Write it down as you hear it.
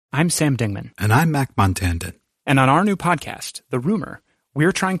I'm Sam Dingman. And I'm Mac Montandon. And on our new podcast, The Rumor,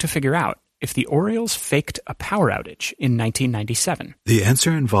 we're trying to figure out if the Orioles faked a power outage in 1997. The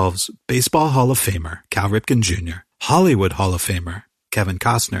answer involves Baseball Hall of Famer Cal Ripken Jr., Hollywood Hall of Famer Kevin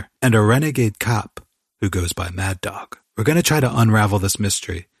Costner, and a renegade cop who goes by Mad Dog. We're going to try to unravel this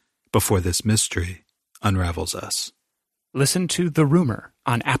mystery before this mystery unravels us. Listen to The Rumor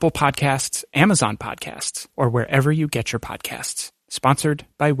on Apple Podcasts, Amazon Podcasts, or wherever you get your podcasts. Sponsored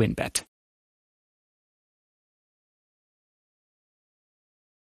by WinBet.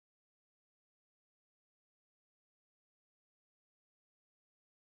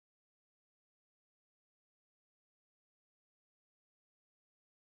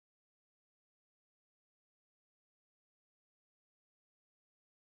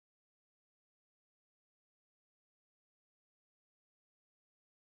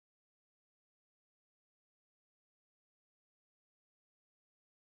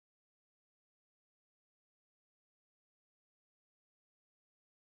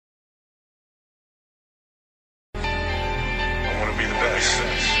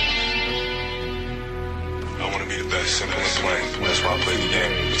 Simple and plain. That's why I play the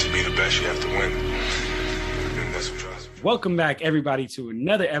game. To be the best, you have to win. And that's what drives me. Welcome back, everybody, to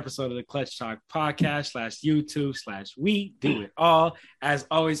another episode of the Clutch Talk podcast /YouTube/We Do It All. As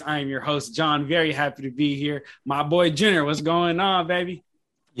always, I am your host, John. Very happy to be here. My boy, Junior, what's going on, baby?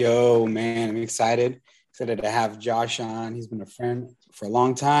 Yo, man, I'm excited. Excited to have Josh on. He's been a friend for a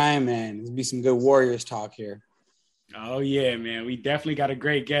long time, and there'll be some good Warriors talk here. Oh, yeah, man. We definitely got a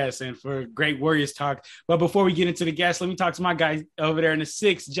great guest and for great Warriors talk. But before we get into the guest, let me talk to my guy over there in the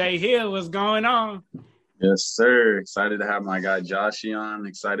 6, Jay Hill. What's going on? Yes, sir. Excited to have my guy Joshy on.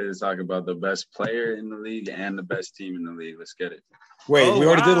 Excited to talk about the best player in the league and the best team in the league. Let's get it. Wait, we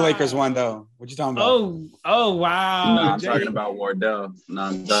already did the Lakers one, though. What you talking about? Oh, wow. No, I'm talking about Wardell. No,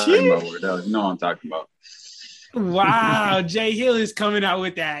 I'm talking about Wardell. You know what I'm talking about. Wow, Jay Hill is coming out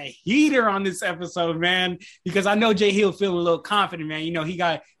with that heater on this episode, man. Because I know Jay Hill feeling a little confident, man. You know, he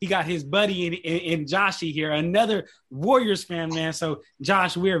got his buddy in Joshy here, another Warriors fan, man. So,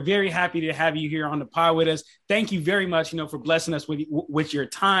 Josh, we are very happy to have you here on the pod with us. Thank you very much, for blessing us with your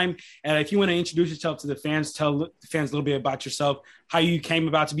time. And if you want to introduce yourself to the fans, tell the fans a little bit about yourself, how you came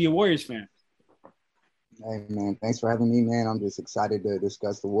about to be a Warriors fan. Hey, man, thanks for having me, man. I'm just excited to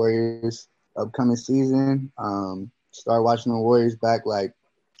discuss the Warriors upcoming season. Start watching the Warriors back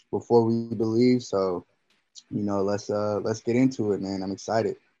before we believe. So, let's get into it, man. I'm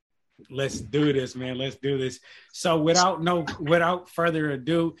excited. Let's do this, man. Let's do this. So without further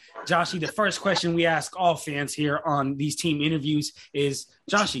ado, Joshy, the first question we ask all fans here on these team interviews is,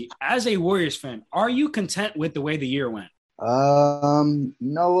 Joshy, as a Warriors fan, are you content with the way the year went? You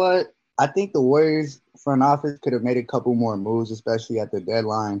know what? I think the Warriors front office could have made a couple more moves, especially at the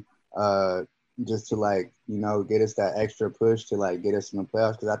deadline. Just to get us that extra push to get us in the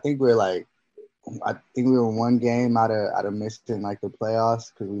playoffs, because I think we were one game out of missing the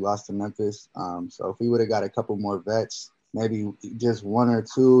playoffs because we lost to Memphis. So if we would have got a couple more vets, maybe just one or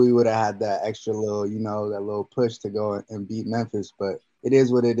two, we would have had that extra little, that little push to go and beat Memphis. But it is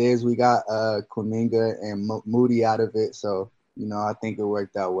what it is. We got Kuminga and Moody out of it, so I think it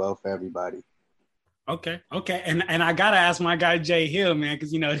worked out well for everybody. Okay. And I got to ask my guy, Jay Hill, man,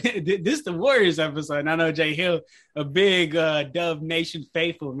 because, this is the Warriors episode. And I know Jay Hill, a big Dove Nation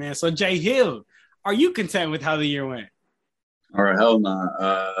faithful, man. So, Jay Hill, are you content with how the year went? All right, hell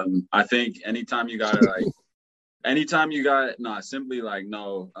nah. I think anytime you got no.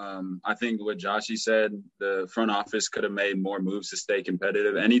 I think what Joshy said, the front office could have made more moves to stay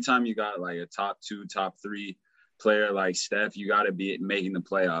competitive. Anytime you got a top 2, top 3 player like Steph, you got to be making the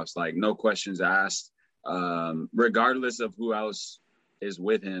playoffs. No questions asked. Regardless of who else is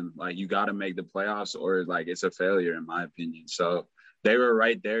with him, you got to make the playoffs or it's a failure in my opinion. So they were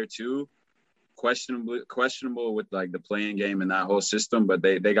right there too. Questionable with the playing game and that whole system, but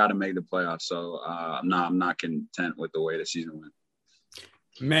they got to make the playoffs. So I'm not content with the way the season went.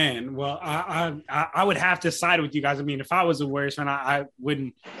 Man, well, I would have to side with you guys. I mean, if I was a Warriors fan, I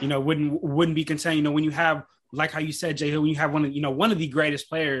wouldn't be content. When you have, like how you said, Jay Hill, when you have one of the greatest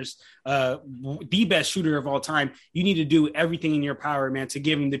players, the best shooter of all time, you need to do everything in your power, man, to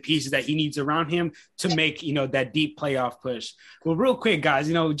give him the pieces that he needs around him to make, that deep playoff push. Well, real quick,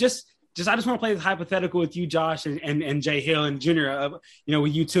 guys, I just want to play this hypothetical with you, Josh, and Jay Hill and Junior,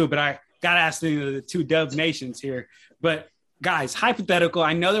 with you too. But I got to ask the two Dove Nations here. But guys, hypothetical,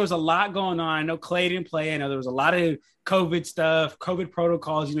 I know there was a lot going on. I know Klay didn't play. I know there was a lot of COVID stuff, COVID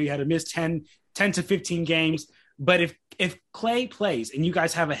protocols. You had to miss 10 to 15 games. But if Klay plays and you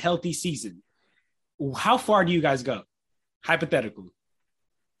guys have a healthy season, how far do you guys go? Hypothetically.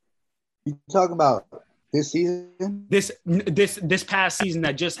 You talk about this season? This past season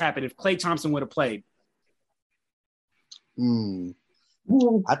that just happened, if Klay Thompson would have played.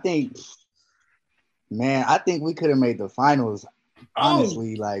 I think we could have made the finals.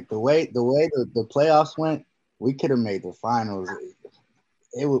 Honestly, like the way the playoffs went, we could have made the finals.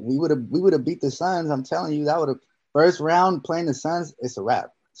 We would have beat the Suns. I'm telling you, that would have first round playing the Suns. It's a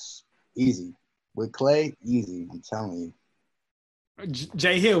wrap. It's easy with Klay. Easy. I'm telling you.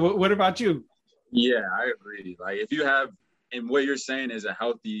 Jay Hill, what about you? Yeah, I agree. Like if you have, and what you're saying is a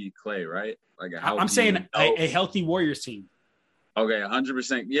healthy Klay, right? Like I'm saying a healthy Warriors team. Okay,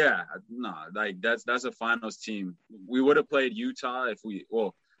 100%. Yeah, no, like that's a finals team. We would have played Utah if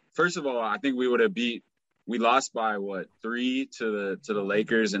first of all, I think we would have we lost by 3 to the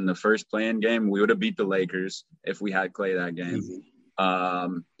Lakers in the first play-in game. We would have beat the Lakers if we had Klay that game.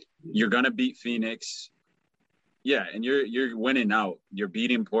 You're gonna beat Phoenix. Yeah, and you're winning out. You're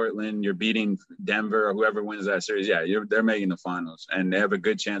beating Portland. You're beating Denver or whoever wins that series. Yeah, they're making the finals, and they have a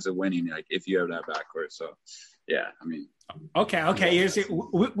good chance of winning. Like if you have that backcourt. So, yeah, I mean. Okay.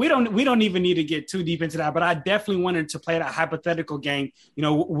 We don't even need to get too deep into that, but I definitely wanted to play that hypothetical game,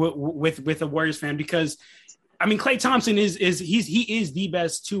 with a Warriors fan because, I mean, Klay Thompson he is the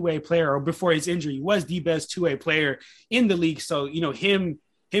best two-way player, or before his injury, he was the best two-way player in the league. So him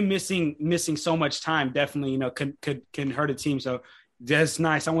missing so much time definitely can hurt a team. So that's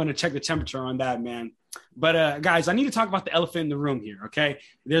nice. I want to check the temperature on that, man. But guys, I need to talk about the elephant in the room here. Okay,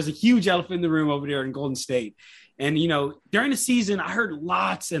 there's a huge elephant in the room over there in Golden State. And, during the season, I heard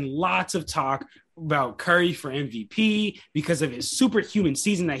lots and lots of talk about Curry for MVP because of his superhuman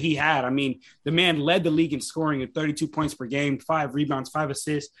season that he had. I mean, the man led the league in scoring at 32 points per game, 5 rebounds, 5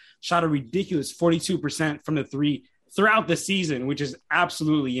 assists, shot a ridiculous 42% from the three throughout the season, which is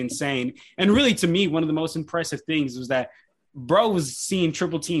absolutely insane. And really, to me, one of the most impressive things was that bro was seeing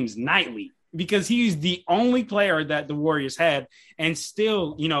triple teams nightly because he's the only player that the Warriors had and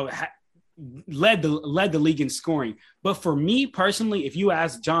still, led the league in scoring. But for me personally, if you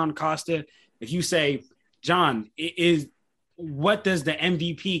ask John Costa, if you say, John, what does the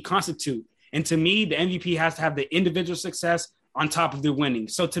MVP constitute? And to me, the MVP has to have the individual success on top of the winning.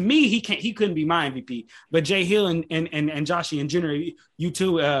 So to me, he couldn't be my MVP. But Jay Hill and Joshy and Jenner, you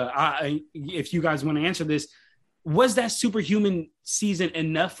two, if you guys want to answer this, was that superhuman season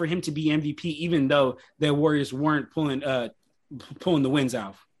enough for him to be MVP, even though the Warriors weren't pulling the wins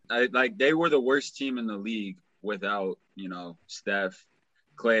out? They were the worst team in the league without, Steph.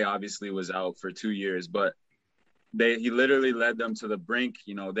 Klay obviously was out for 2 years, but he literally led them to the brink.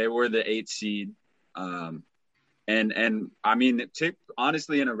 They were the 8th seed. And I mean,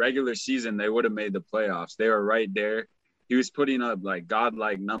 honestly, in a regular season, they would have made the playoffs. They were right there. He was putting up like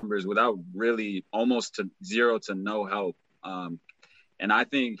godlike numbers without really almost to zero to no help. And I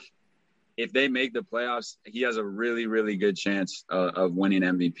think if they make the playoffs, he has a really, really good chance of winning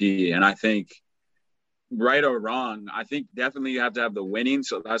MVP. And I think, right or wrong, I think definitely you have to have the winning.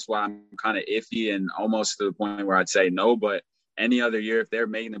 So that's why I'm kind of iffy and almost to the point where I'd say no. But any other year, if they're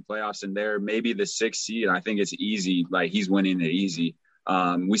making the playoffs and they're maybe the 6th seed, I think it's easy. Like he's winning it easy.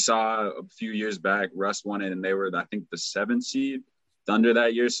 We saw a few years back, Russ won it and they were, I think, the 7th seed, Thunder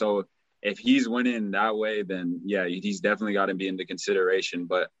that year. So if he's winning that way, then yeah, he's definitely got to be into consideration.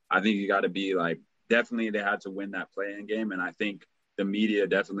 But I think you got to be definitely they had to win that play-in game. And I think the media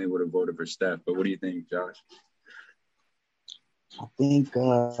definitely would have voted for Steph. But what do you think, Josh? I think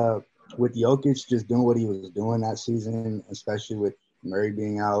with Jokic just doing what he was doing that season, especially with Murray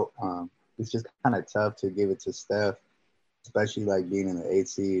being out, it's just kind of tough to give it to Steph, especially being in the 8th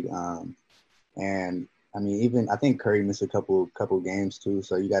seed. And I mean, I think Curry missed a couple games too,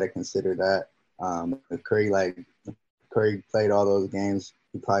 so you got to consider that. If Curry played all those games,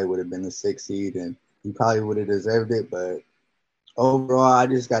 he probably would have been the 6th seed, and he probably would have deserved it. But overall, I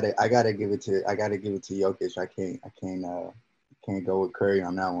gotta give it to Jokic. I can't go with Curry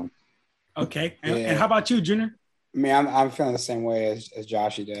on that one. Okay, and how about you, Junior? I mean, I'm feeling the same way as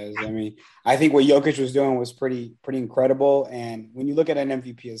Joshy does. I mean, I think what Jokic was doing was pretty incredible. And when you look at an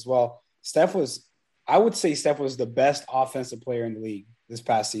MVP as well, I would say Steph was the best offensive player in the league this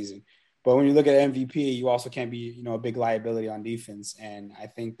past season. But when you look at MVP, you also can't be, a big liability on defense. And I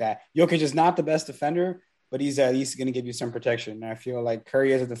think that Jokic is not the best defender, but he's at least going to give you some protection. And I feel like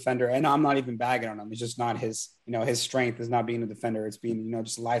Curry as a defender, and I'm not even bagging on him. It's just not his strength is not being a defender. It's being,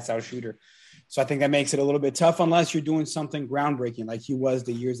 just a lights out shooter. So I think that makes it a little bit tough unless you're doing something groundbreaking like he was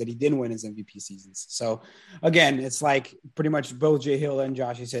the years that he didn't win his MVP seasons. So again, it's like pretty much both Jay Hill and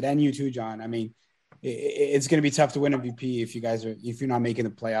Josh, he said, and you too, John. I mean, it's going to be tough to win MVP if you're not making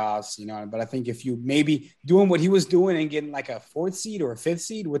the playoffs, you know. But I think if you maybe doing what he was doing and getting like a 4th seed or a 5th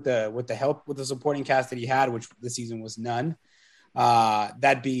seed with the help with the supporting cast that he had, which this season was none,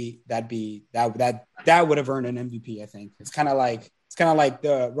 that would have earned an MVP. I think it's kind of like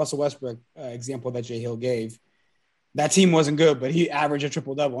the Russell Westbrook example that Jay Hill gave. That team wasn't good, but he averaged a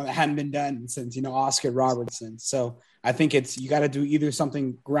triple-double, and it hadn't been done since, you know, Oscar Robertson. So I think you got to do either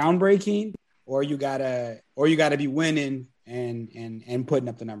something groundbreaking, or you gotta be winning and putting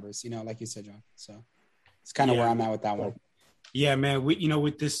up the numbers, you know, like you said, John. So it's kind of where I'm at with that one. Yeah, man.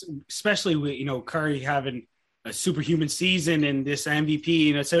 With this, especially with, you know, Curry having a superhuman season and this MVP,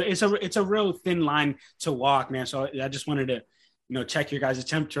 you know, so it's a real thin line to walk, man. So I just wanted to, you know, check your guys'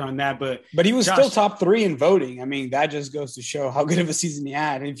 temperature on that. But he was still top 3 in voting. I mean, that just goes to show how good of a season he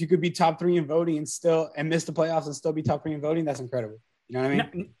had. And if you could be top 3 in voting and miss the playoffs and still be top 3 in voting, that's incredible. You know what I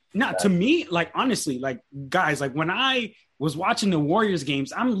mean? Not to me, like, honestly, like, guys, like when I was watching the Warriors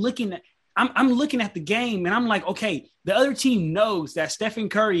games, I'm looking at the game and I'm like, okay, the other team knows that Stephen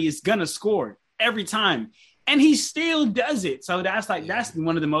Curry is gonna score every time, and he still does it. So that's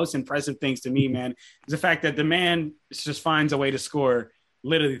one of the most impressive things to me, man, is the fact that the man just finds a way to score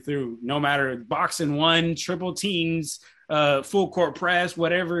literally through no matter boxing one, triple teams, full court press,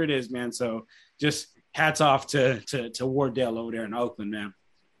 whatever it is, man. So just hats off to Wardell over there in Oakland, man.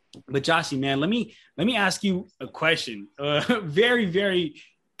 But Joshy, man, let me ask you a question, a very, very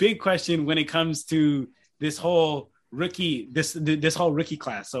big question when it comes to this whole rookie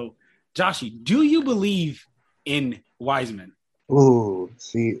class. So, Joshy, do you believe in Wiseman? Ooh,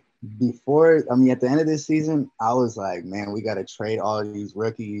 see, at the end of this season, I was like, man, we got to trade all these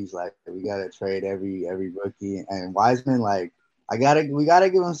rookies. Like, we got to trade every rookie. And Wiseman, like, we gotta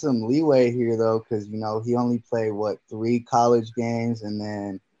give him some leeway here though, because, you know, he only played 3 college games, and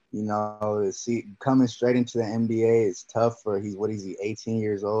then, you know, coming straight into the NBA is tough for he's 18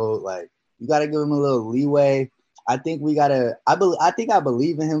 years old. Like, you got to give him a little leeway. I think I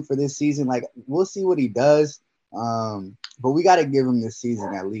believe in him for this season. Like, we'll see what he does. But we got to give him this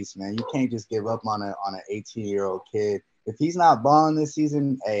season at least, man. You can't just give up on an 18-year-old kid. If he's not balling this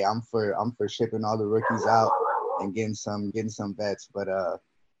season, hey, I'm for shipping all the rookies out and getting some vets. But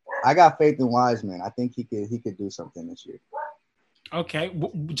I got faith in Wiseman. I think he could do something this year. Okay.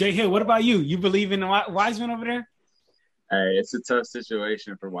 Jay Hill, what about you? You believe in Wiseman over there? Hey, it's a tough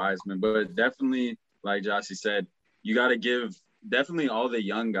situation for Wiseman, but definitely, like Joshy said, you got to give definitely all the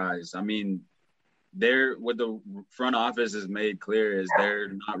young guys. I mean, what the front office has made clear is they're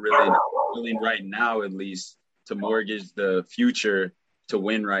not really willing right now, at least, to mortgage the future to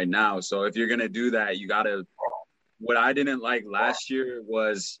win right now. So if you're going to do that, you got to – what I didn't like last year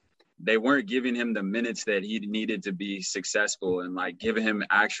was – they weren't giving him the minutes that he needed to be successful and like giving him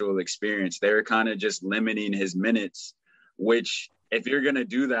actual experience. They were kind of just limiting his minutes, which if you're going to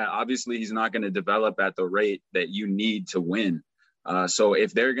do that, obviously he's not going to develop at the rate that you need to win. So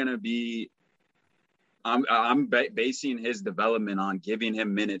if they're going to be, I'm basing his development on giving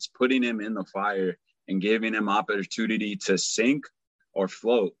him minutes, putting him in the fire and giving him opportunity to sink or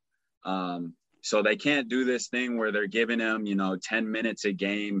float. So they can't do this thing where they're giving him, 10 minutes a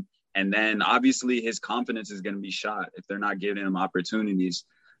game. And then obviously his confidence is going to be shot if they're not giving him opportunities.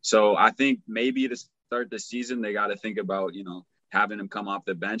 So I think maybe to start the season, they got to think about, having him come off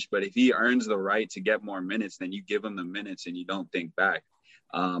the bench. But if he earns the right to get more minutes, then you give him the minutes and you don't think back.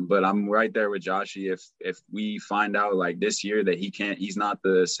 But I'm right there with Joshy. If we find out like this year that he's not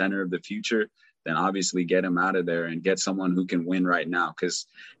the center of the future, then obviously get him out of there and get someone who can win right now. Because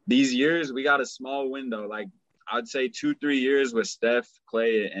these years, we got a small window. Like I'd say 2-3 years with Steph,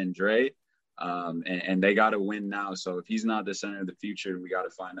 Clay, and Dre, and they got to win now. So if he's not the center of the future, we got to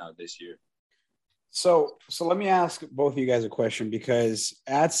find out this year. So let me ask both of you guys a question, because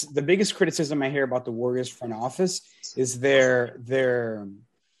that's the biggest criticism I hear about the Warriors front office is their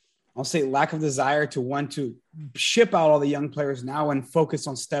I'll say lack of desire to want to ship out all the young players now and focus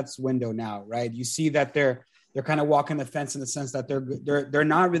on Steph's window now, right? You see that they're kind of walking the fence in the sense that they're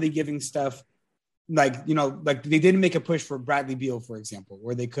not really giving Steph like they didn't make a push for Bradley Beal, for example,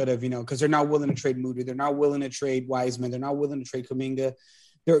 where they could have, because they're not willing to trade Moody, they're not willing to trade Wiseman, they're not willing to trade Kuminga.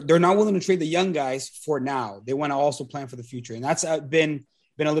 They're not willing to trade the young guys for now. They want to also plan for the future. And that's been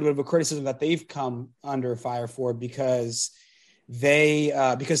a little bit of a criticism that they've come under fire for, because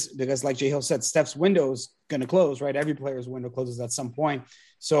because like Jay Hill said, Steph's window's going to close, right? Every player's window closes at some point.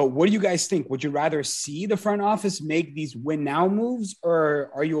 So what do you guys think? Would you rather see the front office make these win now moves,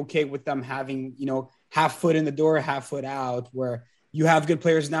 or are you okay with them having, half foot in the door, half foot out, where you have good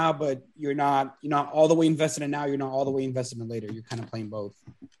players now, but you're not all the way invested in now. You're not all the way invested in later. You're kind of playing both.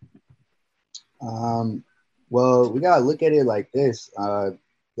 Well, we gotta look at it like this.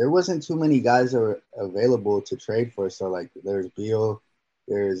 There wasn't too many guys that were available to trade for. So like, there's Beal,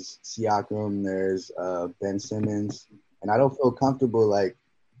 there's Siakam, there's Ben Simmons, and I don't feel comfortable like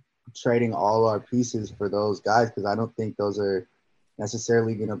trading all our pieces for those guys because I don't think those are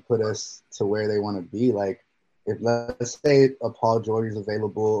necessarily going to put us to where they want to be. Like, if let's say a Paul George is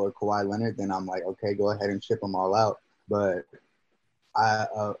available or Kawhi Leonard, then I'm like, okay, go ahead and ship them all out. But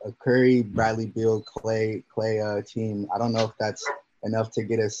a Curry, Bradley Beal, Clay team, I don't know if that's enough to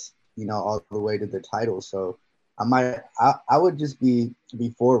get us, all the way to the title. So I would just be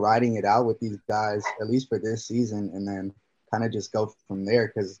for riding it out with these guys, at least for this season, and then kind of just go from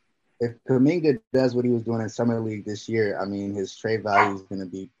there. Because if Kuminga does what he was doing in Summer League this year, I mean, his trade value is going to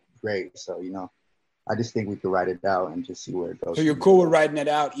be great. So, I just think we could ride it out and just see where it goes. So you're cool with riding it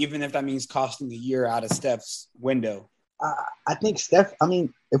out, even if that means costing a year out of Steph's window? I think Steph,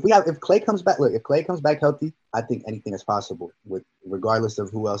 if Clay comes back, if Clay comes back healthy, I think anything is possible regardless of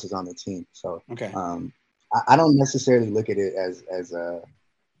who else is on the team. So, okay. I don't necessarily look at it as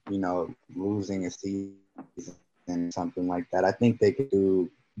losing a season and something like that. I think they could do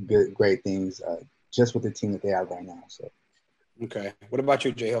great things just with the team that they have right now. So, okay. What about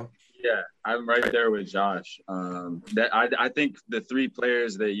you, J-Ho? Yeah, I'm right there with Josh. I think the three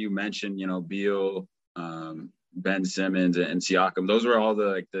players that you mentioned, Beal, Ben Simmons, and Siakam, those were all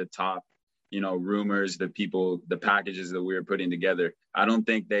the top, rumors, the packages that we were putting together. I don't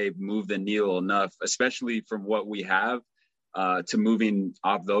think they've moved the needle enough, especially from what we have, to moving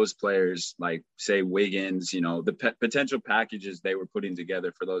off those players, like say Wiggins, the potential packages they were putting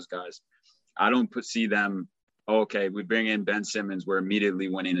together for those guys. I don't see them. Okay, we bring in Ben Simmons, we're immediately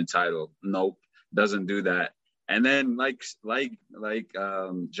winning a title. Nope, doesn't do that. And then like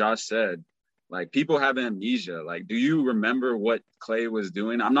Josh said, like, people have amnesia. Like, do you remember what Clay was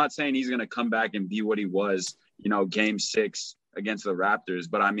doing? I'm not saying he's going to come back and be what he was, game 6 against the Raptors.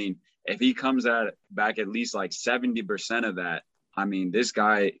 But I mean, if he comes back at least like 70% of that, I mean, this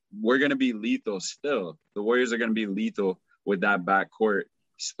guy, we're going to be lethal still. The Warriors are going to be lethal with that backcourt.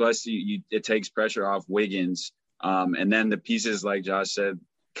 Plus, it takes pressure off Wiggins. And then the pieces, like Josh said,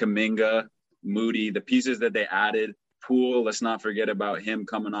 Kuminga, Moody, the pieces that they added, Poole, let's not forget about him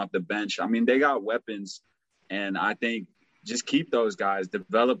coming off the bench. I mean, they got weapons. And I think just keep those guys,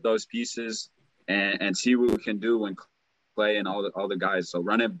 develop those pieces, and see what we can do when Clay and all the guys. So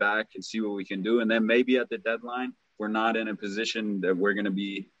run it back and see what we can do. And then maybe at the deadline, we're not in a position that we're going to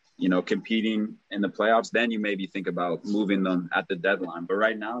be competing in the playoffs, then you maybe think about moving them at the deadline. But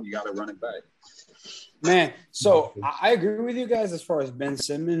right now, you got to run it back. Man, so I agree with you guys as far as Ben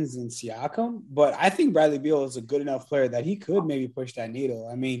Simmons and Siakam, but I think Bradley Beal is a good enough player that he could maybe push that needle.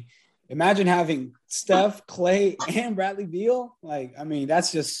 I mean, imagine having Steph, Clay, and Bradley Beal. Like, I mean,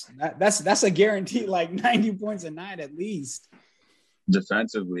 that's a guaranteed like 90 points a night at least.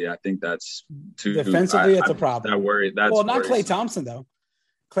 Defensively, I think that's too. Defensively, it's a problem. That worry. That's well, not Klay Thompson though.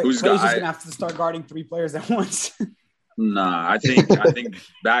 Clay's just gonna have to start guarding 3 players at once. Nah, I think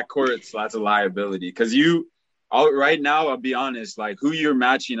backcourts, that's a liability because right now, I'll be honest, like who you're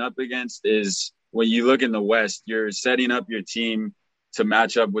matching up against is when you look in the West, you're setting up your team to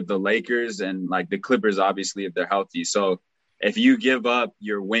match up with the Lakers and like the Clippers, obviously, if they're healthy. So if you give up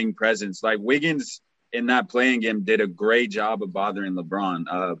your wing presence, like Wiggins in that playing game did a great job of bothering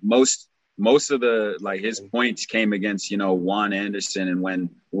LeBron. Most of the his points came against Juan Anderson, and when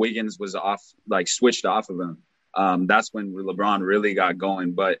Wiggins was switched off of him, that's when LeBron really got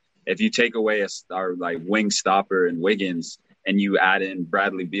going. But if you take away our wing stopper and Wiggins and you add in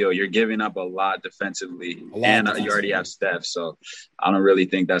Bradley Beal, you're giving up a lot defensively, and you already have Steph. So I don't really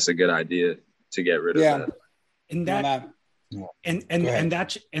think that's a good idea to get rid of that.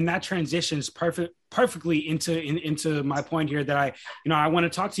 And that transitions perfectly into my point here that I want to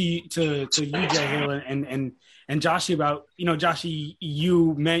talk to you Jay Hill and Joshy about. Joshy,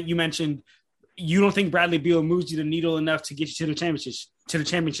 you mentioned you don't think Bradley Beal moves you the needle enough to get you to the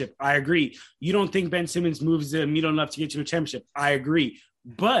championship. I agree. You don't think Ben Simmons moves the needle enough to get you to the championship. I agree.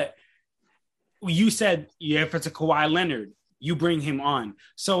 But you said if it's a Kawhi Leonard, you bring him on.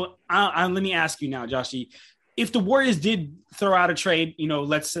 So let me ask you now, Joshy. If the Warriors did throw out a trade,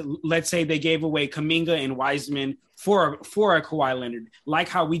 let's say they gave away Kuminga and Wiseman for a Kawhi Leonard, like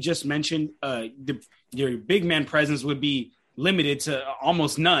how we just mentioned, your big man presence would be limited to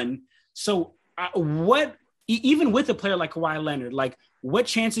almost none. So even with a player like Kawhi Leonard, what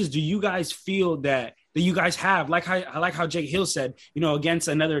chances do you guys feel that you guys have? Like how Jake Hill said, against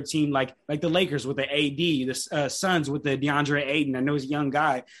another team like the Lakers with the AD, the Suns with the DeAndre Ayton. I know he's a young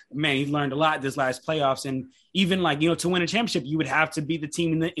guy. Man, he learned a lot this last playoffs. And even to win a championship, you would have to be the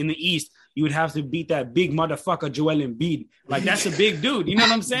team in the East you would have to beat that big motherfucker Joel Embiid. Like, that's a big dude. You know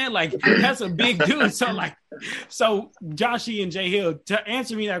what I'm saying? Like, that's a big dude. So Joshy and Jay Hill, to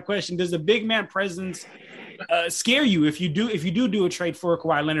answer me that question, does the big man presence scare you if you do a trade for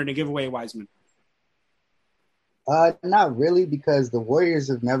Kawhi Leonard and give away Wiseman? Not really, because the Warriors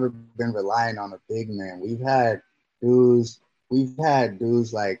have never been relying on a big man. We've had dudes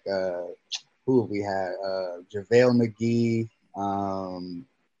like who have we had? JaVale McGee.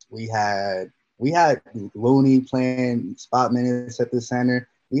 We had Looney playing spot minutes at the center.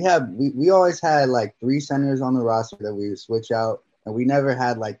 We always had like 3 centers on the roster that we would switch out, and we never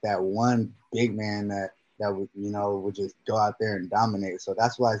had like that one big man that would, you know, would just go out there and dominate. So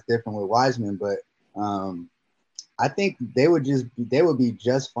that's why it's different with Wiseman. But I think they would be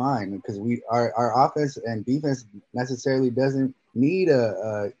just fine, because our offense and defense necessarily doesn't need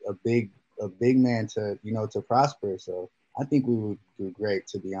a big man to, you know, to prosper. So I think we would do great,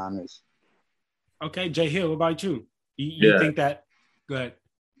 to be honest. Okay, Jay Hill, what about you? You think that? Go ahead.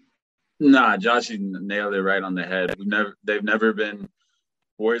 Nah, Josh nailed it right on the head.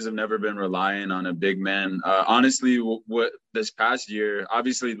 Warriors have never been relying on a big man. Honestly, what this past year,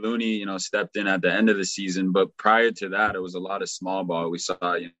 obviously Looney, you know, stepped in at the end of the season, but prior to that, it was a lot of small ball. We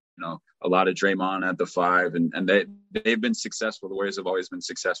saw, you know, a lot of Draymond at the 5, and they've been successful. The Warriors have always been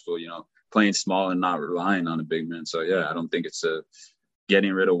successful, you know, playing small and not relying on a big man. So yeah, I don't think it's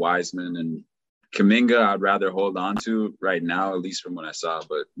getting rid of Wiseman and Kuminga. I'd rather hold on to right now, at least from what I saw.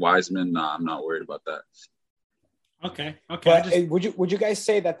 But Wiseman, nah, I'm not worried about that. Okay. But would you guys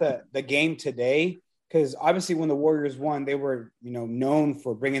say that the game today, because obviously when the Warriors won, they were, you know, known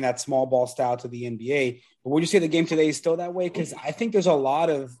for bringing that small ball style to the NBA. But would you say the game today is still that way? Because I think there's a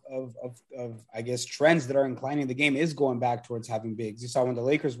lot of I guess trends that are inclining the game is going back towards having bigs. You saw when the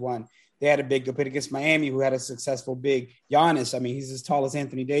Lakers won, they had a big go put against Miami, who had a successful big. Giannis, I mean, he's as tall as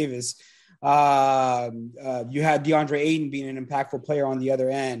Anthony Davis. You had DeAndre Ayton being an impactful player on the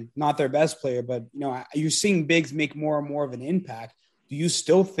other end, not their best player, but, you know, you're seeing bigs make more and more of an impact. Do you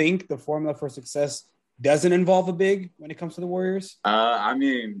still think the formula for success doesn't involve a big when it comes to the Warriors? I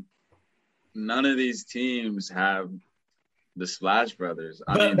mean, none of these teams have the Splash Brothers.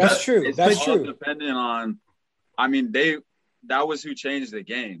 I mean, that's true. That's true. Depending on, I mean, that was who changed the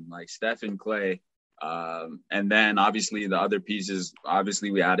game, like Steph and Clay. And then obviously the other pieces,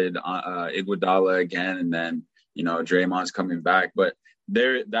 obviously we added Iguodala again, and then, you know, Draymond's coming back, but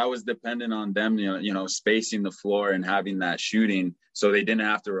that was dependent on them, you know, spacing the floor and having that shooting. So they didn't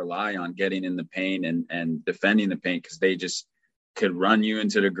have to rely on getting in the paint and defending the paint, because they just could run you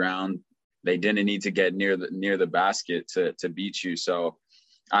into the ground. They didn't need to get near the basket to beat you. So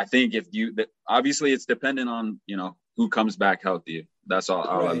I think obviously it's dependent on, you know, who comes back healthy. That's all.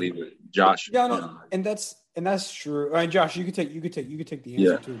 I'll leave it. Josh. Yeah, no, and that's true. All right, Josh, you could take the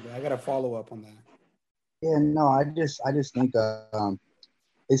answer too, but I got to follow up on that. Yeah, no, I just think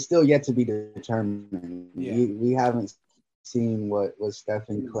it's still yet to be determined. Yeah. We haven't seen what Steph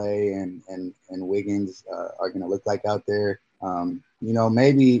and Clay and Wiggins are going to look like out there. You know,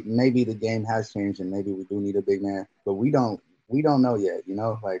 maybe the game has changed and maybe we do need a big man, but we don't know yet. You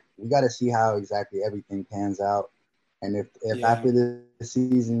know, like, we got to see how exactly everything pans out. And if after the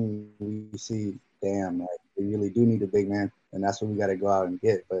season we see, damn, like, we really do need a big man, then that's what we got to go out and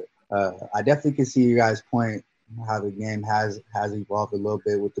get. But I definitely can see you guys' point, how the game has evolved a little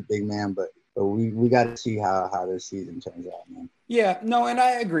bit with the big man, but we got to see how this season turns out, man. Yeah, no, and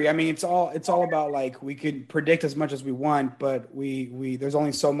I agree. I mean, it's all about, like, we could predict as much as we want, but we there's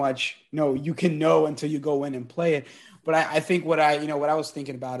only so much, you know, you can know until you go in and play it. But I think what I was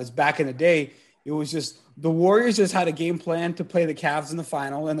thinking about is back in the day, it was just the Warriors just had a game plan to play the Cavs in the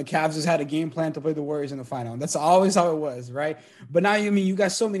final, and the Cavs just had a game plan to play the Warriors in the final. And that's always how it was, right? But now, I mean, you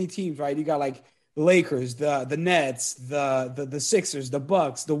got so many teams, right? You got, like, the Lakers, the Nets, the Sixers, the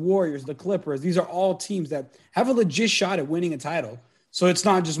Bucks, the Warriors, the Clippers. These are all teams that have a legit shot at winning a title. So it's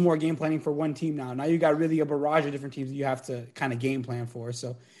not just more game planning for one team now. Now you got really a barrage of different teams that you have to kind of game plan for.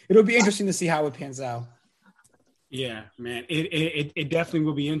 So it'll be interesting to see how it pans out. Yeah, man, it definitely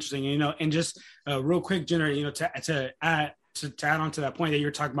will be interesting, you know. And just real quick, Jenner, you know, to add on to that point that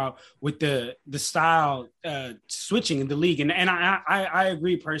you're talking about with the style switching in the league, and I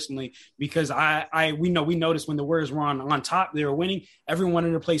agree personally, because we noticed when the Warriors were on top, they were winning. Everyone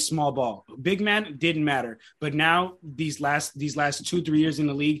wanted to play small ball. Big man didn't matter. But now these last 2-3 years in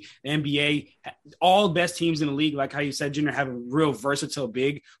the league, the NBA, all best teams in the league, like how you said, Junior, have a real versatile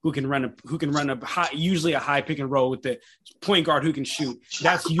big who can run a high, usually a high pick and roll with the point guard who can shoot.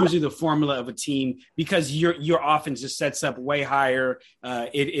 That's usually the formula of a team, because your offense just sets up way higher.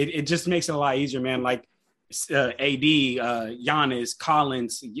 It just makes it a lot easier, man. Like, AD, Giannis,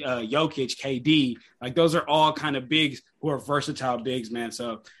 Collins, Jokic, KD. Like those are all kind of bigs who are versatile bigs, man.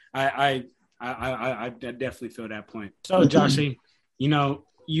 So I definitely feel that point. So Joshy,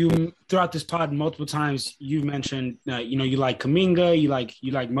 you throughout this pod multiple times you mentioned you like Kuminga,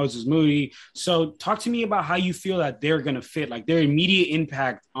 you like Moses Moody. So talk to me about how you feel that they're gonna fit, like their immediate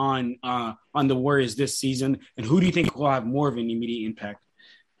impact on the Warriors this season, and who do you think will have more of an immediate impact?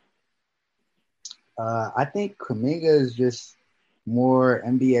 I think Kuminga is just more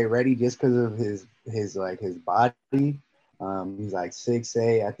NBA ready just because of his body. He's like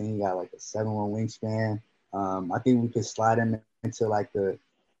 6'8". I think he got like a 7'1" wingspan. I think we could slide him into like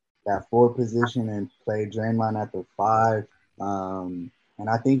that 4 position and play Draymond at the 5. And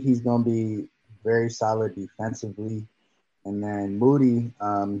I think he's going to be very solid defensively. And then Moody,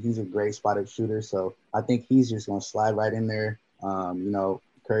 he's a great spot-up shooter. So I think he's just going to slide right in there.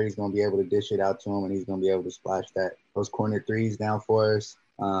 Curry's going to be able to dish it out to him, and he's going to be able to splash those corner threes down for us.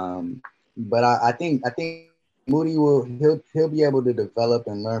 But I think Moody he'll be able to develop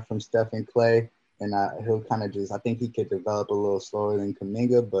and learn from Steph and Clay. And he'll kind of I think he could develop a little slower than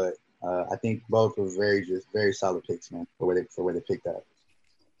Kuminga, but I think both were very solid picks, man, for where they picked up.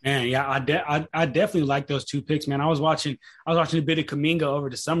 Man, yeah, I definitely like those 2 picks, man. I was watching a bit of Kuminga over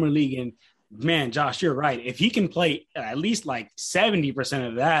the summer league, and man, Josh, you're right. If he can play at least like 70%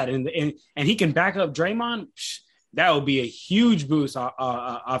 of that, and he can back up Draymond, that would be a huge boost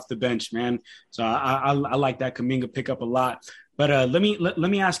off the bench, man. So I like that Kuminga pickup a lot. But let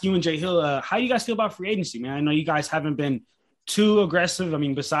me ask you and Jay Hill, how do you guys feel about free agency, man? I know you guys haven't been too aggressive. I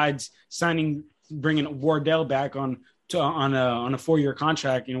mean, besides bringing Wardell back on a 4-year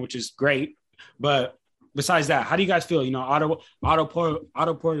contract, which is great. But besides that, how do you guys feel? Otto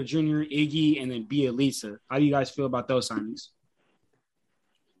Porter Jr., Iggy, and then Bjelica. How do you guys feel about those signings?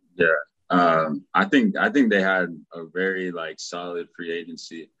 Yeah, I think they had a very solid free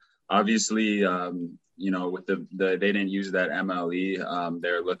agency. Obviously, with they didn't use that MLE.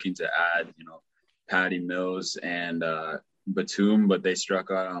 They're looking to add, Patty Mills and Batum, but they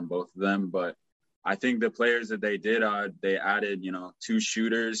struck out on both of them. But I think the players that they did, they added, 2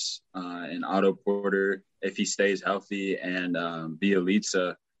 shooters in Otto Porter, if he stays healthy, and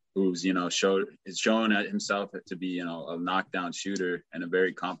Bjelica, who's, is showing himself to be, a knockdown shooter and a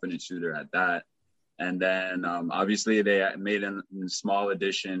very competent shooter at that. And then obviously they made a small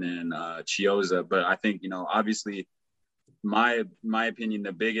addition in Chiozza. But I think, obviously, my opinion,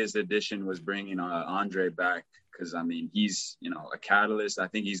 the biggest addition was bringing Andre back. Because, I mean, he's, a catalyst. I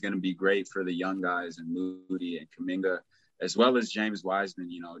think he's going to be great for the young guys and Moody and Kuminga, as well as James Wiseman,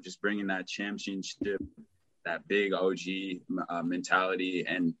 just bringing that championship, that big OG mentality.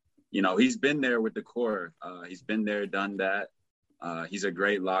 And, he's been there with the core. He's been there, done that. He's a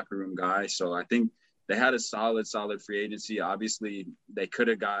great locker room guy. So I think they had a solid free agency. Obviously, they could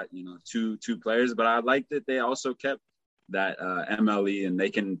have got, two players, but I like that they also kept that MLE, and they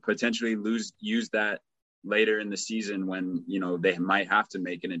can potentially use that later in the season when, they might have to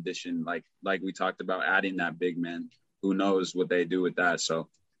make an addition, like we talked about, adding that big man. Who knows what they do with that. So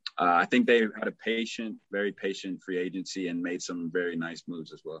I think they had a very patient free agency and made some very nice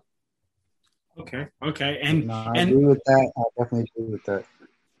moves as well. Okay. And I agree with that. I definitely agree with that.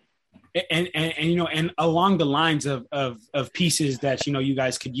 And along the lines of pieces that you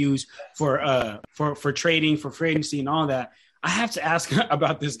guys could use for trading, for free agency and all that, I have to ask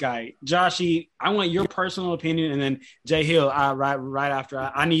about this guy, Joshy. I want your personal opinion, and then Jay Hill right after.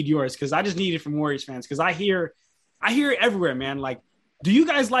 I need yours, because I just need it from Warriors fans, because I hear it everywhere, man. Like, do you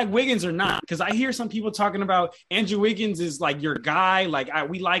guys like Wiggins or not? Because I hear some people talking about Andrew Wiggins is like your guy. Like,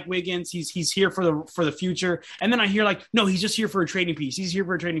 we like Wiggins. He's here for the future. And then I hear no, he's just here for a trading piece. He's here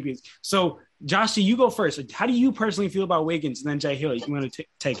for a trading piece. So, Joshy, you go first. How do you personally feel about Wiggins? And then Jay Hill, you want to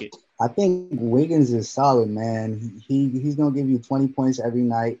take it? I think Wiggins is solid, man. He's gonna give you 20 points every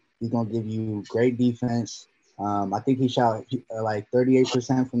night. He's gonna give you great defense. I think he shot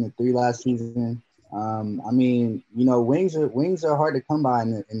 38% from the 3 last season. I mean, wings are hard to come by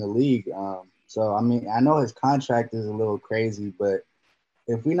in the league. So, I mean, I know his contract is a little crazy, but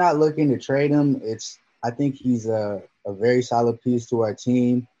if we're not looking to trade him, I think he's a very solid piece to our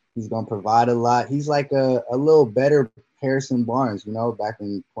team. He's going to provide a lot. He's like a little better Harrison Barnes, back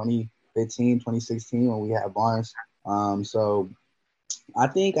in 2015, 2016 when we had Barnes. So I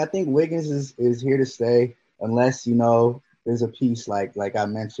think Wiggins is here to stay, unless, there's a piece like I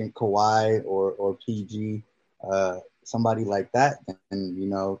mentioned, Kawhi or PG, somebody like that,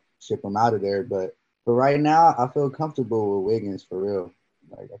 and ship him out of there. But right now, I feel comfortable with Wiggins for real.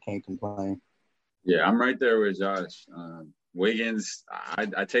 I can't complain. Yeah, I'm right there with Josh. Wiggins,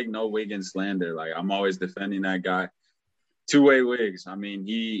 I take no Wiggins slander. Like, I'm always defending that guy. Two-way Wiggs. I mean,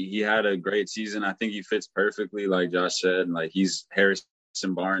 he had a great season. I think he fits perfectly, like Josh said. Like, he's Harrison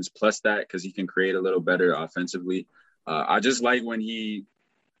Barnes plus that because he can create a little better offensively. I just like when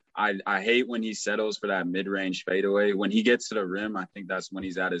I hate when he settles for that mid-range fadeaway. When he gets to the rim, I think that's when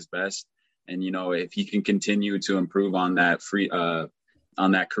he's at his best. And, you know, if he can continue to improve on that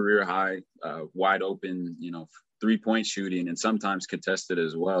on that career high, wide open, you know, 3-point shooting and sometimes contested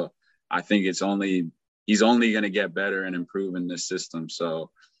as well, I think he's only going to get better and improve in this system.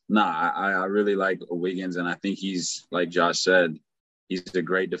 So, I really like Wiggins, and I think he's, like Josh said, he's a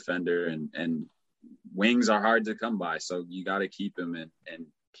great defender, and wings are hard to come by. So you got to keep him and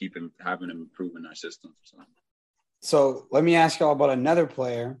keep him, having him improve in our system. So let me ask y'all about another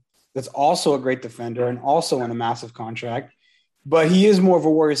player that's also a great defender and also on a massive contract, but he is more of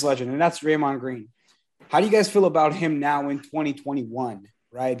a Warriors legend, and that's Draymond Green. How do you guys feel about him now in 2021?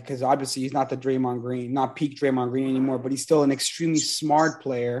 Right, because obviously he's not the Draymond Green, not peak Draymond Green anymore, but he's still an extremely smart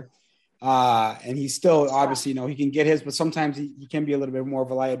player. And he's still, obviously, you know, he can get his, but sometimes he can be a little bit more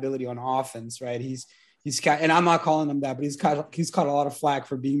of a liability on offense, right? He's and I'm not calling him that, but he's caught a lot of flack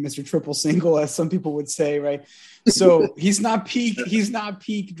for being Mr. Triple Single, as some people would say, right? So he's not peak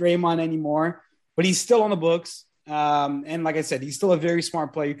Draymond anymore, but he's still on the books. And like I said, he's still a very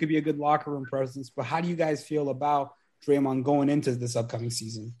smart player. He could be a good locker room presence. But how do you guys feel about Draymond going into this upcoming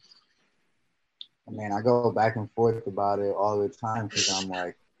season? Man, I go back and forth about it all the time because I'm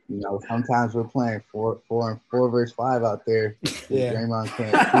like, you know, sometimes we're playing 4 versus 5 out there. Yeah. Draymond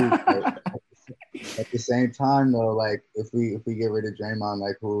can't shoot. At the same time, though, like if we get rid of Draymond,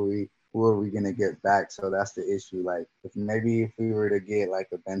 like who are we gonna get back? So that's the issue. Like if we were to get like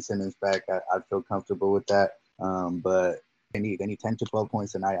a Ben Simmons back, I'd feel comfortable with that. But they need 10 to 12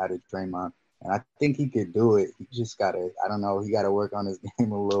 points a night out of Draymond. And I think he could do it. He just got to, I don't know, he got to work on his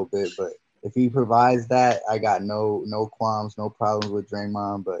game a little bit. But if he provides that, I got no qualms, no problems with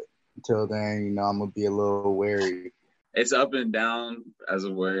Draymond. But until then, you know, I'm going to be a little wary. It's up and down as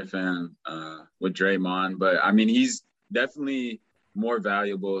a Warrior fan with Draymond. But, I mean, he's definitely more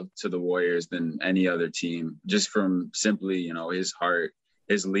valuable to the Warriors than any other team, just from simply, you know, his heart,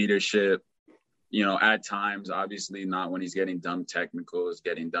 his leadership. You know, at times, obviously not when he's getting dumb technicals,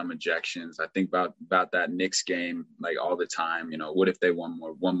 getting dumb ejections. I think about that Knicks game like all the time. You know, what if they won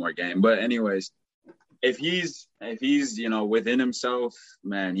one more game? But anyways, if he's you know within himself,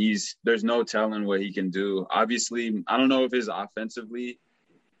 man, there's no telling what he can do. Obviously, I don't know if his offensively,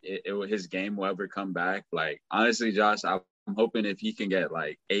 his game will ever come back. Like honestly, Josh, I'm hoping if he can get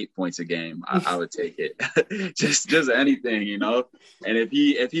like 8 points a game, I would take it. just anything, you know. And if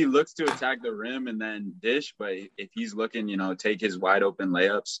he looks to attack the rim and then dish, but if he's looking, you know, take his wide open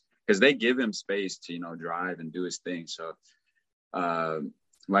layups because they give him space to, you know, drive and do his thing. So,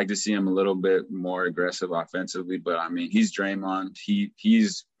 like to see him a little bit more aggressive offensively. But I mean, he's Draymond.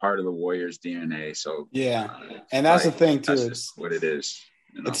 He's part of the Warriors' DNA. So yeah, and that's the thing too. That's just what it is.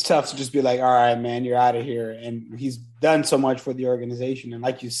 You know? It's tough to just be like, all right, man, you're out of here. And he's done so much for the organization. And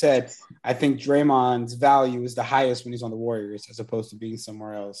like you said, I think Draymond's value is the highest when he's on the Warriors as opposed to being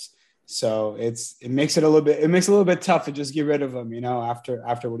somewhere else. So it makes it a little bit tough to just get rid of him, you know,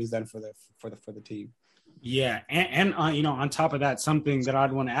 after what he's done for the team. Yeah, and you know, on top of that, something that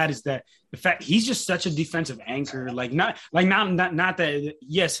I'd want to add is that the fact he's just such a defensive anchor. Like not that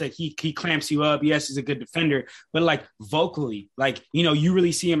yes, like he clamps you up. Yes, he's a good defender, but like vocally, like you know, you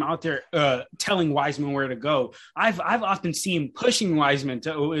really see him out there telling Wiseman where to go. I've often seen him pushing Wiseman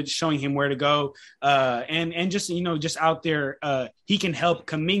to showing him where to go, and just you know, just out there, he can help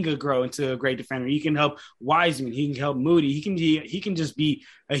Kuminga grow into a great defender. He can help Wiseman. He can help Moody. He can just be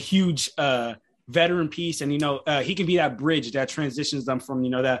a huge veteran piece, and you know he can be that bridge that transitions them from you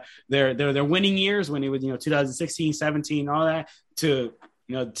know that their winning years when it was 2016, 17, all that to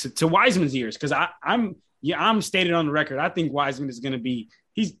to Wiseman's years, because I'm stated on the record. I think Wiseman is going to be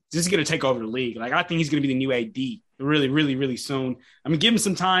he's just going to take over the league. Like I think he's going to be the new AD really, really, really soon. I mean, give him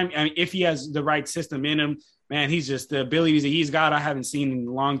some time. I mean, if he has the right system in him, man, he's just the abilities that he's got. I haven't seen in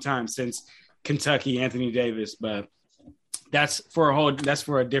a long time since Kentucky, Anthony Davis, but. That's for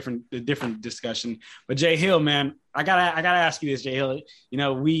a different discussion. But Jay Hill, man, I gotta ask you this, Jay Hill. You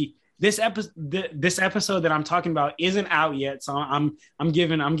know, this episode that I'm talking about isn't out yet, so I'm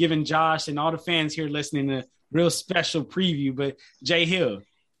giving Josh and all the fans here listening a real special preview. But Jay Hill,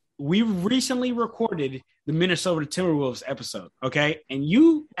 we recently recorded the Minnesota Timberwolves episode, okay? And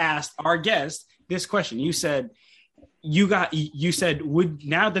you asked our guest this question. You said, now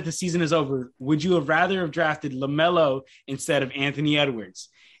that the season is over, would you have rather have drafted LaMelo instead of Anthony Edwards?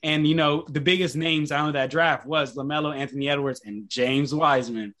 And, the biggest names out of that draft was LaMelo, Anthony Edwards, and James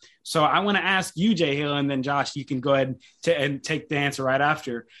Wiseman. So I want to ask you, Jay Hill, and then Josh, you can go ahead and take the answer right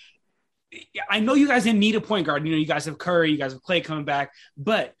after. I know you guys didn't need a point guard. You guys have Curry, you guys have Clay coming back,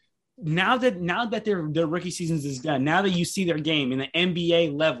 but now that their rookie seasons is done, now that you see their game in the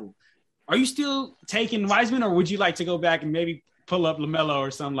NBA level, are you still taking Wiseman, or would you like to go back and maybe pull up LaMelo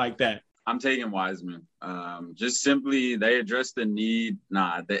or something like that? I'm taking Wiseman. Just simply, they addressed the need.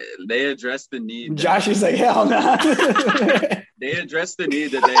 They addressed the need. Josh is like, hell no. They addressed the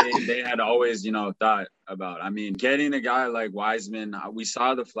need that they had always, thought about. I mean, getting a guy like Wiseman, we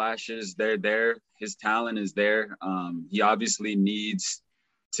saw the flashes. They're there. His talent is there. He obviously needs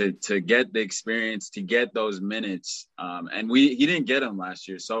to get the experience, to get those minutes. And he didn't get them last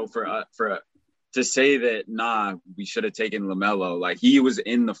year. So to say that, we should have taken LaMelo, like, he was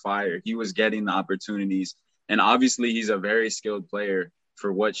in the fire. He was getting the opportunities. And obviously he's a very skilled player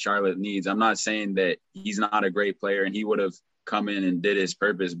for what Charlotte needs. I'm not saying that he's not a great player and he would have come in and did his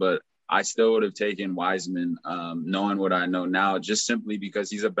purpose, but I still would have taken Wiseman, knowing what I know now, just simply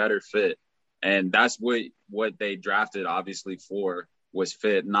because he's a better fit. And that's what they drafted, obviously, for was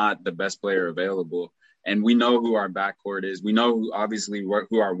fit, not the best player available. And we know who our backcourt is. We know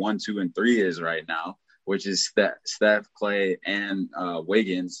who our 1, 2, and 3 is right now, which is Steph, Clay, and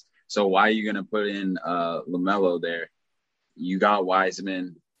Wiggins. So why are you going to put in LaMelo there? You got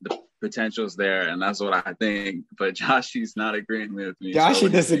Wiseman. The potential's there, and that's what I think. But Joshy's not agreeing with me.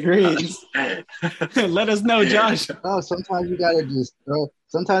 Joshy disagrees. Let us know, Josh. Oh, sometimes you gotta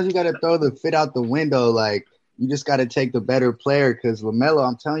throw the fit out the window. Like, you just got to take the better player, because LaMelo,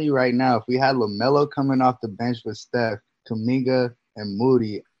 I'm telling you right now, if we had LaMelo coming off the bench with Steph, Kuminga, and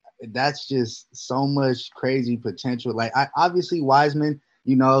Moody, that's just so much crazy potential. Like, obviously Wiseman,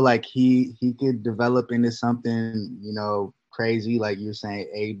 like he could develop into something, crazy, like you're saying,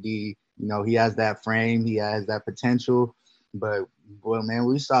 AD, he has that frame, he has that potential. But, boy, man,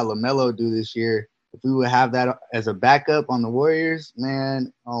 we saw LaMelo do this year. If we would have that as a backup on the Warriors,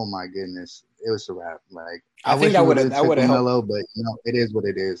 man, oh my goodness, it was a wrap. Like, I think that would have helped. But it is what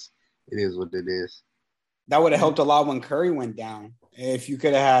it is. It is what it is. That would have helped a lot when Curry went down. If you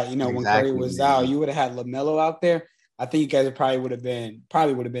could have had, when Curry was out, you would have had LaMelo out there. I think you guys probably would have been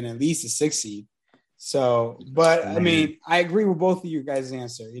at least a 6 seed. So, but I mean, I agree with both of you guys'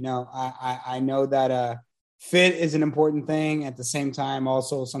 answer. I know that fit is an important thing. At the same time,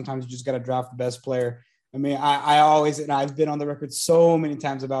 also sometimes you just got to draft the best player. I mean, I always, and I've been on the record so many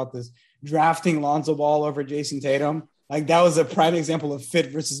times about this, drafting Lonzo Ball over Jason Tatum. Like, that was a prime example of fit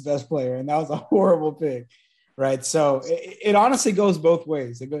versus best player. And that was a horrible pick. Right. So it honestly goes both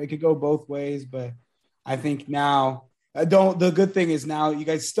ways. It could go both ways, but I think now the good thing is now you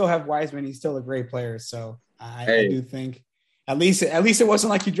guys still have Wiseman. He's still a great player. So I do think at least it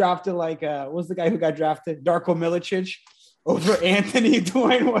wasn't like you drafted what was the guy who got drafted? Darko Milicic over Anthony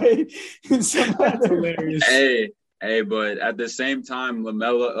Dwayne Wade. That's hilarious. Hey, but at the same time,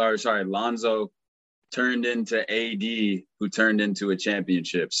 Lonzo turned into AD, who turned into a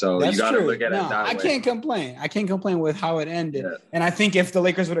championship. So that's you got to true. look at it that way. I can't complain. I can't complain with how it ended. Yeah. And I think if the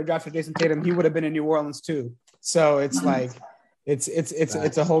Lakers would have drafted Jason Tatum, he would have been in New Orleans too. So it's like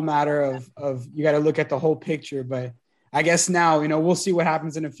it's a whole matter of you got to look at the whole picture. But I guess now, we'll see what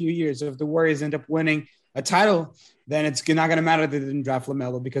happens in a few years. If the Warriors end up winning a title, then it's not going to matter that they didn't draft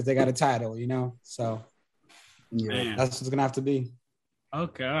LaMelo because they got a title, So yeah, that's what's going to have to be.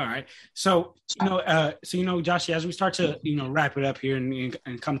 Okay. All right. So, Josh, as we start to, wrap it up here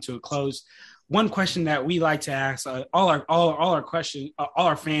and come to a close, one question that we like to ask all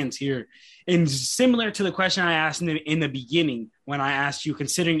our fans here, and similar to the question I asked in the beginning when I asked you,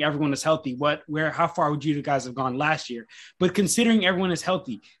 considering everyone is healthy, how far would you guys have gone last year? But considering everyone is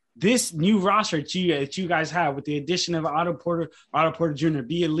healthy, this new roster that you guys have with the addition of Otto Porter Jr.,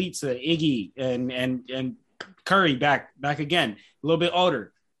 Bjelica, Iggy, and Curry back again, a little bit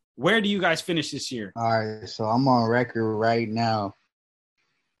older. Where do you guys finish this year? All right, so I'm on record right now.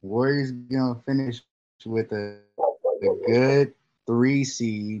 Warriors gonna finish with a good 3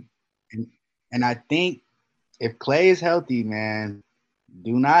 seed, and I think if Clay is healthy, man,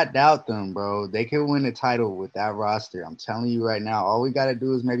 do not doubt them, bro. They can win the title with that roster. I'm telling you right now. All we gotta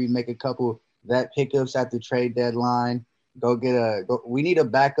do is maybe make a couple vet pickups at the trade deadline. We need a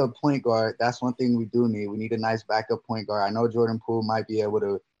backup point guard. That's one thing we do need. We need a nice backup point guard. I know Jordan Poole might be able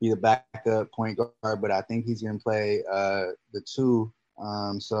to be the backup point guard, but I think he's going to play the 2.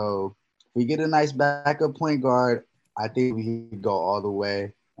 So if we get a nice backup point guard, I think we can go all the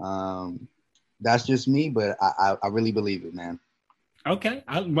way. That's just me, but I really believe it, man. Okay.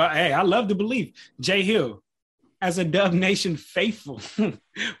 I love to believe. Jay Hill. as a Dub Nation faithful,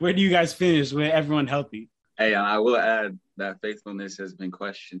 where do you guys finish with everyone healthy? Hey, I will add that faithfulness has been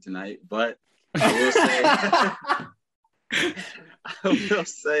questioned tonight, but I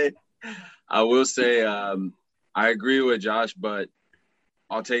will say, I agree with Josh, but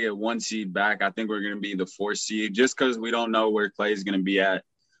I'll take it one seed back. I think we're going to be the 4th seed just because we don't know where Clay is going to be at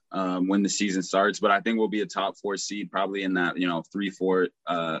when the season starts. But I think we'll be a top 4 seed, probably in that 3-4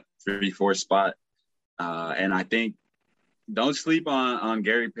 spot. And I think don't sleep on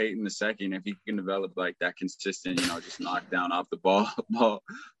Gary Payton II if he can develop like that consistent, just knock down off the ball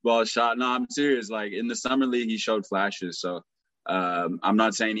shot. No, I'm serious. Like in the summer league, he showed flashes. So I'm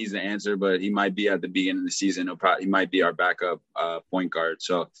not saying he's the answer, but he might be at the beginning of the season. He might be our backup point guard.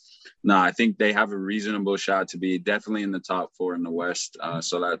 So no, I think they have a reasonable shot to be definitely in the top 4 in the West.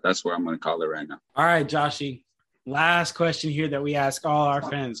 So that's where I'm going to call it right now. All right, Joshy. Last question here that we ask all our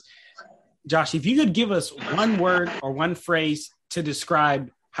fans. Josh, if you could give us one word or one phrase to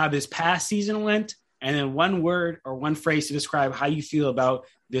describe how this past season went, and then one word or one phrase to describe how you feel about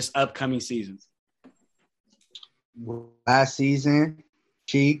this upcoming season. Last season,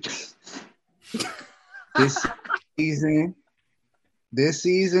 cheeks. This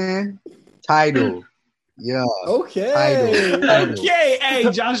season, title. Yeah. Okay. Title. Okay. Hey,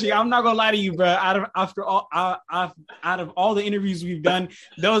 Joshy, I'm not gonna lie to you, bro. Out of all the interviews we've done,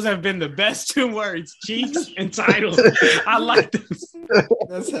 those have been the best 2 words: cheeks and title. I like those.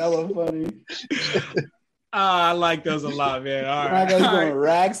 That's hella funny. I like those a lot, man. All My right. guy's going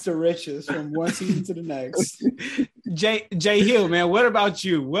rags to riches from one season to the next. Jay Hill, man. What about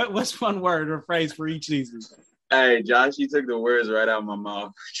you? What's one word or phrase for each season? Hey, Josh, you took the words right out of my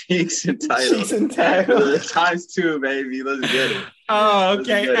mouth. Cheeks and title. Cheeks and title. Times 2, baby. Let's get it. Oh,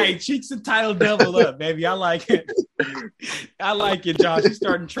 okay. Hey, cheeks and title double up, baby. I like it. I like it, Josh. You're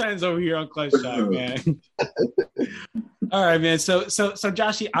starting trends over here on Clutch Shot, man. All right, man. So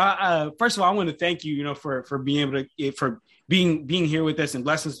Joshy, first of all, I want to thank you, for being able to being here with us and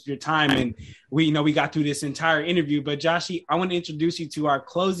bless us with your time. And we got through this entire interview. But Joshy, I want to introduce you to our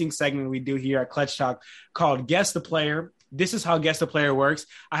closing segment we do here at Clutch Talk called Guess the Player. This is how Guess the Player works.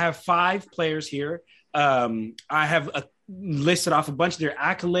 I have 5 players here. I have listed off a bunch of their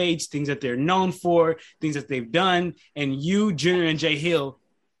accolades, things that they're known for, things that they've done. And you, Junior, and Jay Hill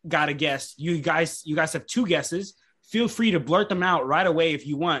got to guess. You guys have 2 guesses. Feel free to blurt them out right away if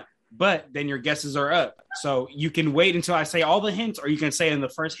you want, but then your guesses are up. So you can wait until I say all the hints, or you can say in the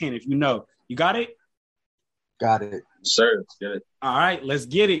first hint if you know. You got it? Got it. Sir, let's get it. All right, let's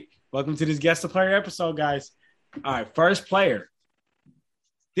get it. Welcome to this Guess the Player episode, guys. All right, first player.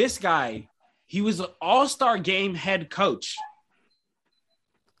 This guy, he was an all-star game head coach.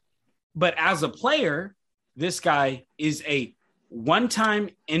 But as a player, this guy is a one-time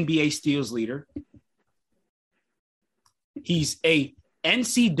NBA steals leader. He's a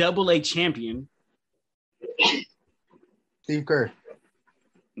NCAA champion. Steve Kerr.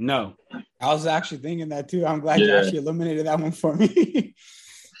 No. I was actually thinking that too. I'm glad you actually eliminated that one for me.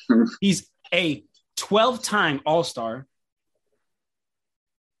 He's a 12-time All-Star,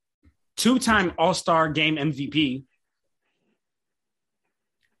 2-time All-Star Game MVP,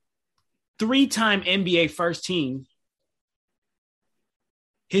 3-time NBA first team.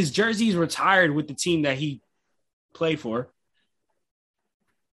 His jersey's retired with the team that he played for.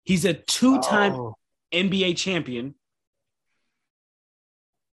 He's a 2-time NBA champion.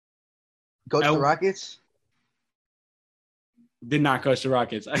 Coach the Rockets? Did not coach the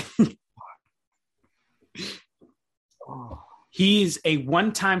Rockets. He's a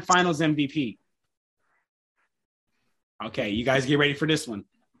 1-time Finals MVP. Okay, you guys get ready for this one.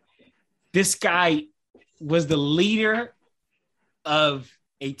 This guy was the leader of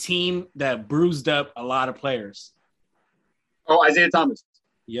a team that bruised up a lot of players. Oh, Isaiah Thomas.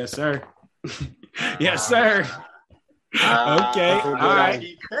 Yes, sir. Yes, sir. Okay. All right.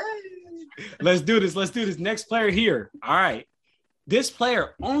 Let's do this. Next player here. All right. This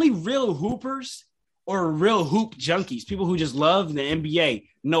player, only real hoopers or real hoop junkies, people who just love the NBA,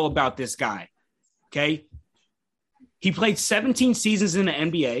 know about this guy. Okay. He played 17 seasons in the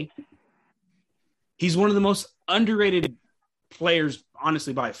NBA. He's one of the most underrated players,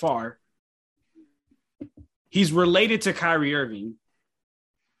 honestly, by far. He's related to Kyrie Irving.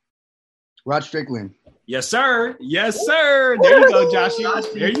 Rod Strickland. Yes, sir. Yes, sir. There you go,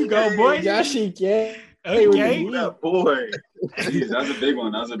 Joshy. There you go, boy. Joshy, yeah. Okay. That boy. Jeez, that's a big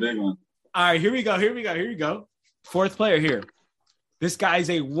one. All right, here we go. 4th player here. This guy is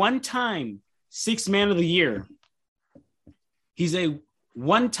a 1-time 6th man of the year. He's a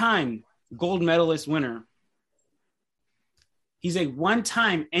 1-time gold medalist winner. He's a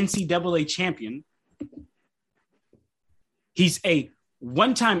 1-time NCAA champion. He's a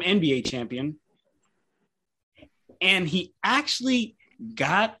one-time NBA champion, and he actually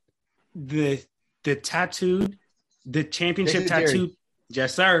got the championship tattoo.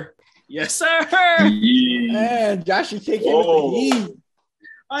 Yes, sir. Yes, sir. Man, Josh, you taking it with the heat.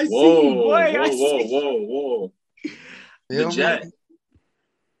 I see you, boy. Whoa. The Jet.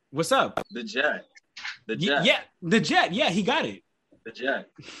 What's up? The Jet. Yeah, the Jet. Yeah, he got it. The Jet.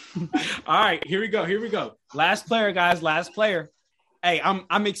 All right, here we go. Last player, guys. Last player. Hey,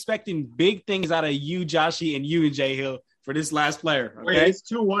 I'm expecting big things out of you, Joshy, and you and Jay Hill for this last player. Okay, wait, it's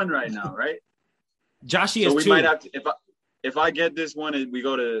 2-1 right now, right? Joshy so is we 2. Might have to, if I get this one, we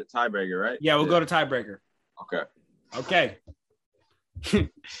go to tiebreaker, right? Yeah, we'll go to tiebreaker. Okay.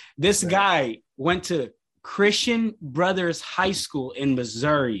 This guy went to Christian Brothers High School in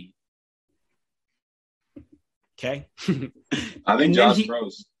Missouri. Okay. I think Josh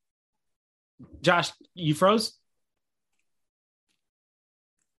froze. Josh, you froze?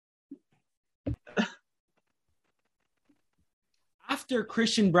 After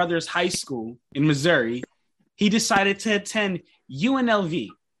Christian Brothers High School in Missouri, he decided to attend UNLV.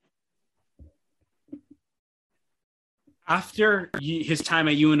 After his time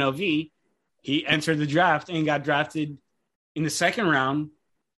at UNLV, he entered the draft and got drafted in the second round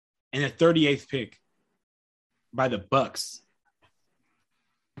and the 38th pick by the Bucks.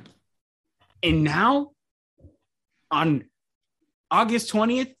 And now, on August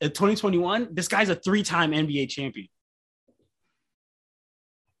 20th, 2021, this guy's a 3-time NBA champion.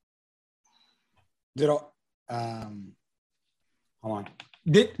 Hold on.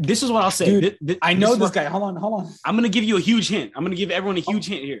 This is what I'll say. Dude, I know this guy. Hold on. I'm going to give you a huge hint. I'm going to give everyone a huge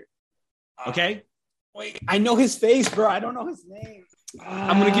hint here. Okay? Wait, I know his face, bro. I don't know his name.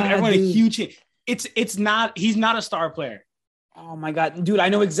 I'm going to give everyone a huge hint. He's not a star player. Oh my God. Dude, I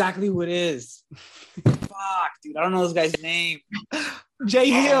know exactly who it is. Fuck, dude. I don't know this guy's name. Jay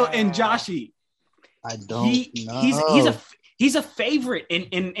Hill and Joshy. I don't know. He's a favorite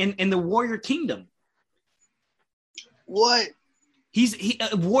in the Warrior Kingdom. What?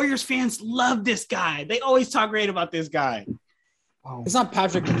 Warriors fans love this guy. They always talk great about this guy. Oh. It's not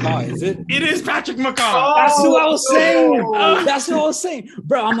Patrick McCaw, is it? It is Patrick McCaw. Oh, that's who I was saying. That's what I was saying,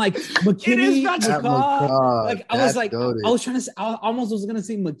 bro. I'm like McKinney. It is Patrick McCaw. Like I was like, goated. I was trying to say, I almost was gonna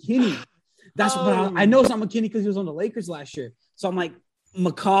say McKinney. That's what I know it's not McKinney because he was on the Lakers last year. So I'm like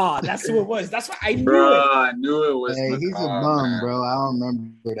McCaw. That's who it was. That's why I knew it. I knew it was. Hey, McCaw, he's a bum, man. Bro. I don't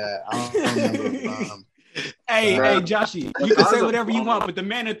remember that. I don't remember the bum. Hey, Joshy, you can say whatever you want, but the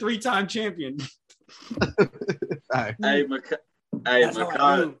man a 3-time champion. Hey, McCaw.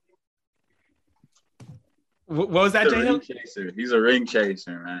 What was that, Jay Hill? He's a ring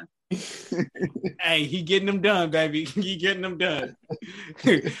chaser, man. Hey, he getting them done, baby. He getting them done.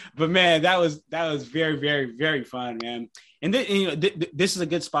 But man, that was very, very, very fun, man. And then, this is a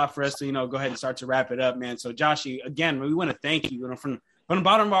good spot for us to, go ahead and start to wrap it up, man. So, Joshy, again, we want to thank you, from the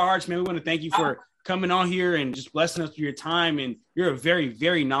bottom of our hearts, man. We want to thank you for coming on here and just blessing us with your time. And you're a very,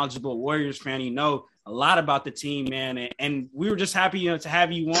 very knowledgeable Warriors fan. You know a lot about the team, man. And we were just happy, to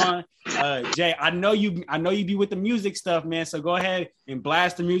have you on. Jay, I know you be with the music stuff, man. So go ahead and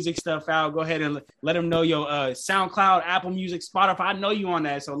blast the music stuff out. Go ahead and let them know your SoundCloud, Apple Music, Spotify. I know you on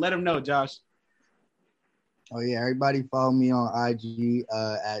that. So let them know, Josh. Oh yeah. Everybody follow me on IG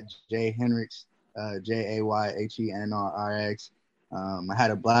at Jay Henrix, JayHenrx. I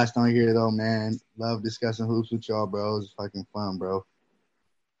had a blast on here though, man. Love discussing hoops with y'all, bro. It was fucking fun, bro.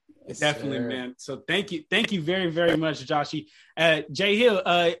 Yes, definitely, sir. Man. So thank you very, very much, Joshy. Jay Hill,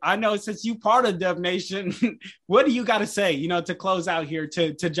 I know since you part of Dub Nation, what do you got to say, to close out here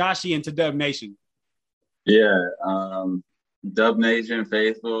to Joshy and to Dub Nation? Yeah, Dub Nation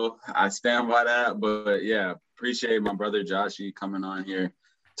faithful. I stand by that, but yeah, appreciate my brother Joshy coming on here,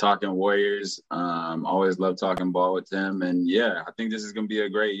 talking Warriors. Always love talking ball with him. And yeah, I think this is going to be a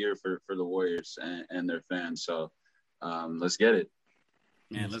great year for the Warriors and their fans. So let's get it.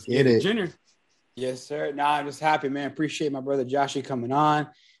 Man, let's get it. Junior. Yes, sir. I'm just happy, man. Appreciate my brother Joshy coming on.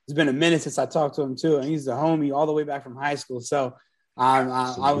 It's been a minute since I talked to him too. And he's the homie all the way back from high school. So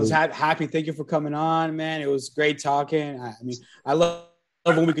I was happy. Thank you for coming on, man. It was great talking. I love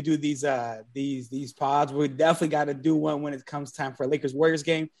when we could do these pods. We definitely got to do one when it comes time for a Lakers Warriors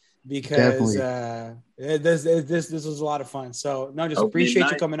game because this was a lot of fun. So just appreciate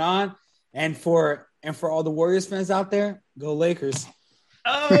you coming on, and for all the Warriors fans out there, go Lakers.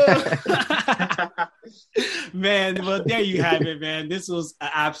 Oh man, well there you have it, man. This was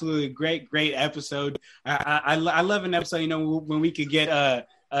an absolutely great episode. I love an episode, when we could get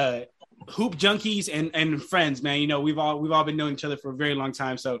hoop junkies and friends, man. You know, we've all been knowing each other for a very long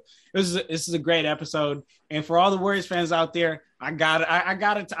time. So this is a great episode. And for all the Warriors fans out there, I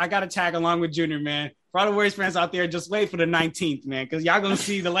gotta tag along with Junior, man. For all the Warriors fans out there, just wait for the 19th, man, because y'all gonna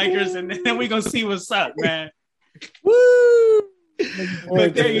see the Lakers, and then we're gonna see what's up, man. Woo!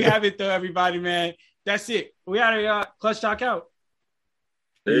 But there you have it, though, everybody, man. That's it. We out of Clutch Talk out.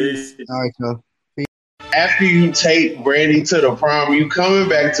 Peace. All right, y'all. After you take Brandy to the prom, you coming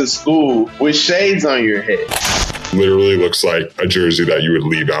back to school with shades on your head. Literally looks like a jersey that you would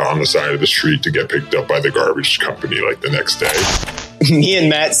leave out on the side of the street to get picked up by the garbage company like the next day. Me and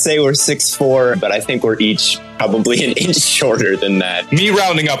Matt say we're 6'4", but I think we're each probably an inch shorter than that. Me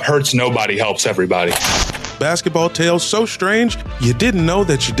rounding up hurts nobody, helps everybody. Basketball tales so strange, you didn't know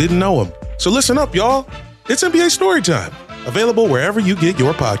that you didn't know them. So listen up, y'all. It's NBA Storytime, available wherever you get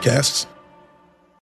your podcasts.